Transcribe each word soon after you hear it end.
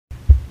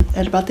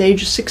At about the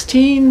age of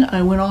 16,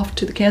 I went off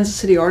to the Kansas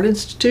City Art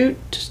Institute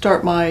to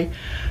start my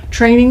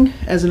training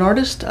as an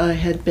artist. I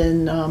had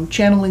been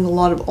channeling a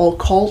lot of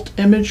occult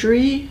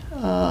imagery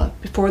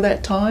before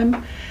that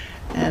time,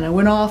 and I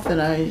went off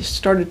and I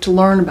started to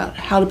learn about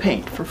how to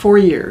paint for 4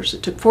 years.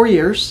 It took 4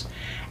 years.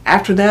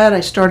 After that, I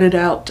started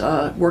out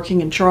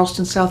working in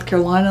Charleston, South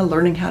Carolina,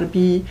 learning how to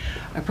be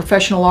a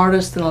professional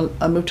artist, and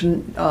I moved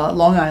to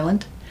Long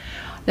Island.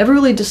 Never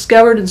really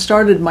discovered and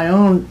started my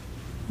own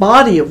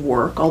body of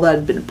work, although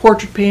I'd been a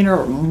portrait painter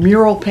or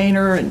mural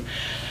painter and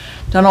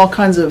done all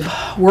kinds of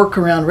work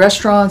around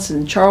restaurants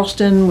in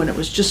Charleston when it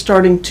was just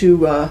starting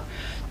to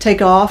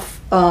take off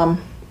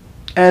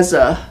as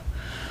a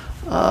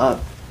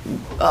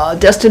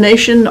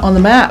destination on the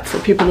map for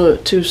people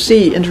to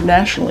see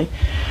internationally.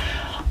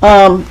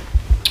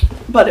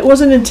 But it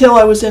wasn't until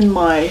I was in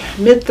my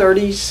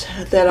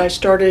mid-30s that I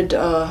started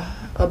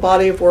a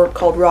body of work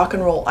called rock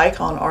and roll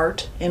icon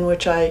art, in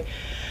which I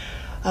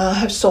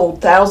have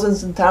sold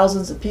thousands and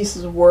thousands of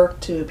pieces of work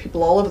to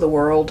people all over the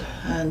world,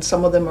 and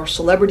some of them are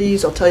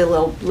celebrities. I'll tell you a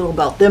little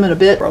about them in a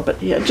bit, but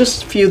yeah,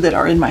 just a few that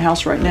are in my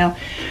house right now.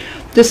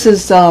 This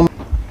is a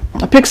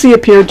pixie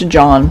appeared to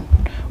John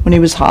when he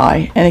was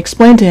high and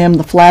explained to him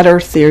the flat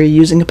earth theory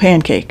using a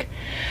pancake.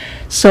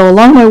 So a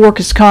lot of my work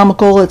is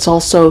comical. It's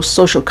also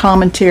social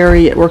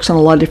commentary. It works on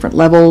a lot of different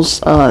levels.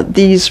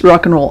 These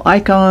rock and roll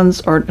icons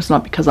are, it's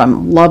not because I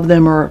love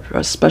them or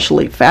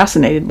especially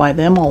fascinated by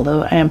them,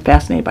 although I am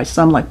fascinated by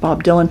some like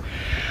Bob Dylan.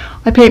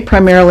 I paint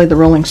primarily the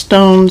Rolling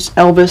Stones,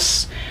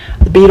 Elvis,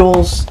 the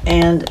Beatles,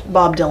 and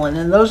Bob Dylan,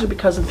 and those are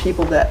because of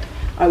people that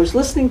I was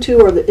listening to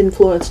or that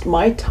influenced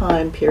my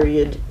time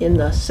period in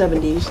the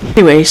 70s.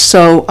 Anyway,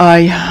 so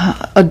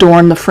I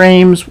adorn the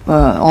frames with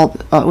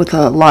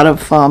a lot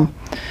of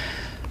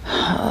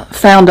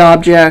found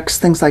objects,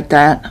 things like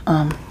that.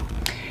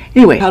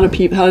 Anyway, how did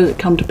it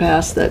come to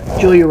pass that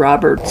Julia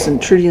Roberts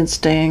and Trudy and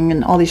Sting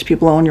and all these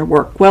people own your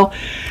work? Well,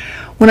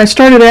 when I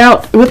started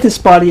out with this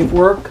body of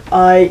work,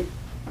 I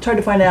tried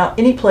to find out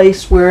any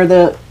place where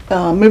the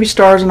movie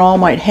stars and all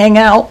might hang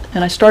out,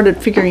 and I started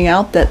figuring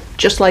out that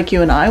just like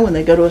you and I, when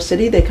they go to a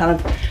city, they kind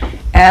of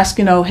ask,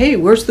 hey,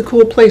 where's the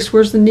cool place?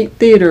 Where's the neat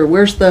theater?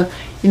 Where's the,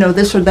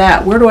 this or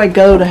that? Where do I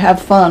go to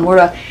have fun?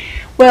 Well,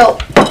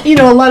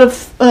 a lot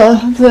of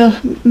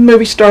the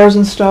movie stars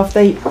and stuff,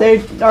 they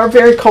are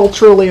very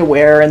culturally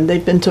aware, and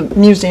they've been to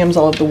museums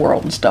all over the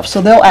world and stuff,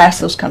 so they'll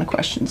ask those kind of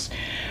questions.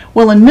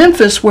 Well, in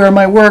Memphis, where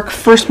my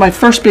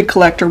first big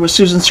collector was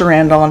Susan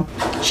Sarandon,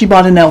 she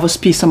bought an Elvis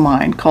piece of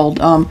mine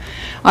called,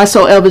 I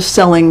saw Elvis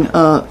selling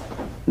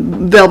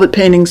velvet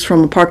paintings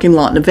from a parking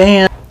lot in a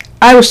van.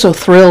 I was so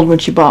thrilled when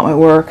she bought my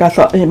work. I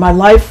thought my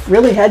life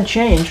really had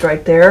changed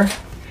right there.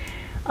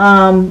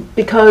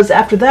 Because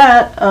after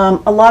that,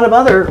 a lot of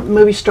other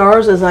movie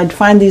stars, as I'd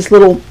find these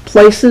little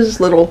places,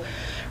 little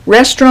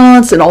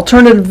restaurants and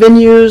alternative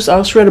venues. I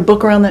also read a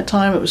book around that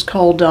time. It was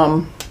called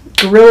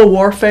Guerrilla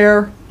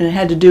Warfare, and it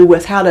had to do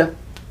with how to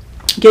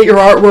get your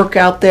artwork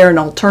out there in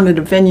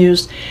alternative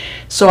venues.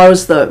 So I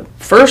was the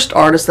first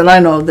artist that I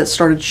know that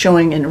started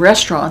showing in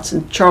restaurants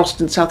in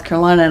Charleston, South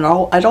Carolina, and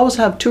I'd always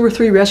have 2 or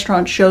 3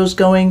 restaurant shows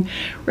going.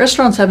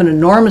 Restaurants have an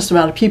enormous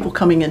amount of people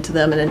coming into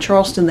them, and in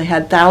Charleston they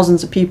had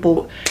thousands of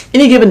people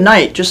any given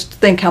night. Just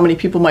think how many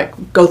people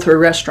might go through a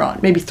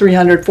restaurant. Maybe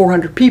 300,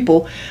 400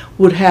 people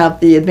would have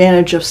the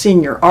advantage of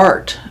seeing your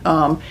art.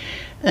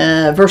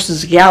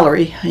 Versus a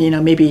gallery,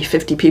 maybe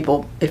 50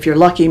 people, if you're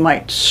lucky,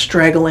 might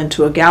straggle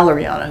into a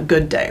gallery on a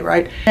good day,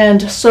 right?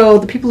 And so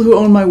the people who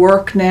own my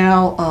work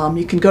now,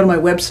 you can go to my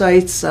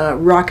websites,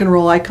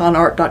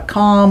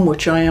 rockandrolliconart.com,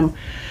 which I'm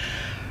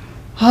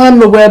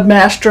the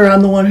webmaster.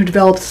 I'm the one who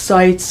developed the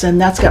sites, and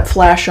that's got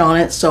Flash on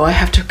it, so I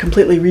have to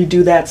completely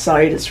redo that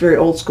site. It's very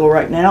old school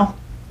right now.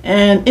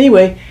 And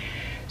anyway,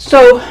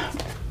 so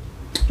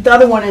the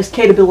other one is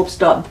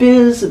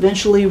katabillups.biz.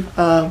 Eventually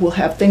we'll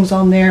have things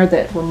on there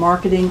that we're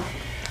marketing.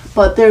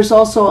 But there's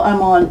also,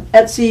 I'm on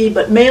Etsy,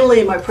 but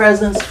mainly my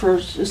presence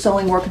for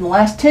selling work in the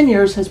last 10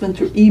 years has been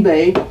through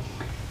eBay.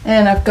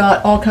 And I've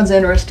got all kinds of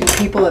interesting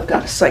people. I've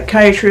got a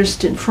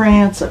psychiatrist in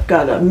France. I've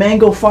got a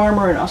mango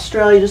farmer in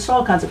Australia. Just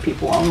all kinds of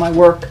people on my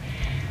work.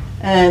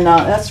 And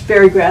that's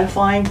very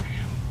gratifying.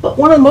 But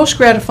one of the most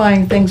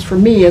gratifying things for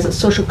me as a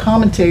social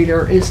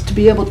commentator is to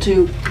be able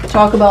to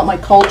talk about my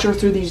culture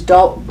through these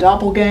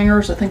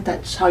doppelgangers. I think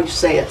that's how you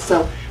say it.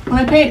 So when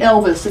I paint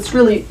Elvis, it's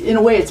really, in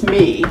a way, it's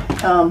me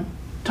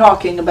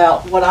talking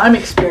about what I'm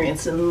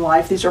experiencing in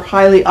life. These are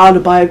highly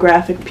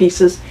autobiographic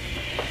pieces.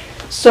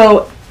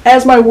 So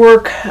as my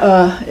work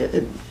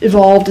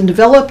evolved and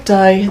developed,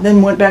 I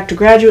then went back to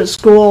graduate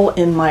school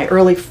in my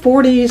early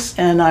 40s,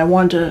 and I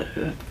wanted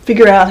to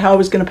figure out how I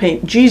was going to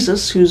paint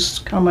Jesus, who's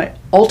kind of my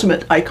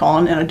ultimate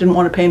icon, and I didn't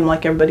want to paint him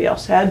like everybody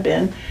else had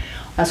been.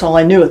 That's all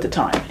I knew at the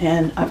time,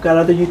 and I've got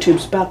other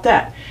YouTubes about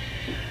that.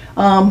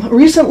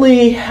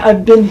 Recently,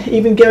 I've been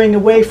even going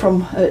away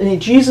from any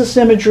Jesus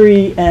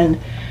imagery and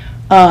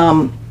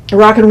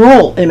rock and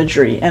roll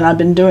imagery, and I've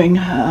been doing,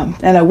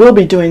 and I will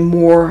be doing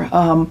more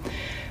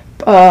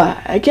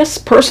I guess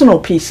personal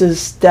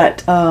pieces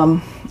that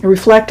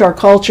reflect our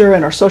culture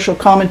and our social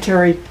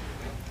commentary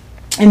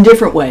in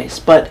different ways,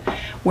 but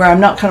where I'm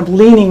not kind of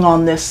leaning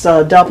on this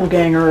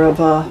doppelganger of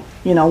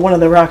one of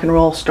the rock and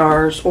roll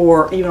stars,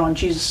 or even on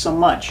Jesus so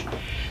much.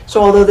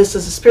 So although this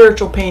is a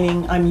spiritual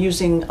painting, I'm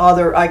using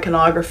other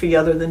iconography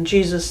other than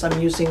Jesus. I'm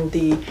using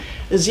the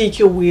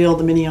Ezekiel wheel,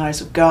 the many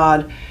eyes of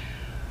God.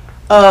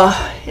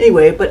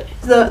 Anyway, but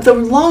the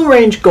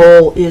long-range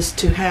goal is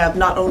to have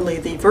not only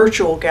the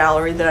virtual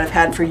gallery that I've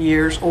had for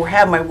years, or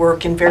have my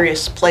work in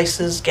various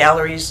places,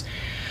 galleries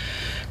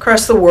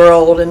across the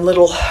world, and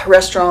little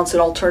restaurants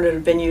and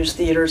alternative venues,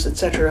 theaters,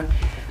 etc.,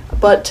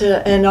 but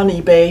and on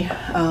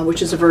eBay,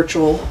 which is a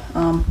virtual,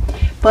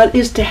 but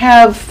is to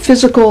have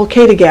physical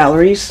KATA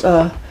galleries.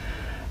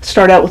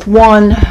 Start out with one,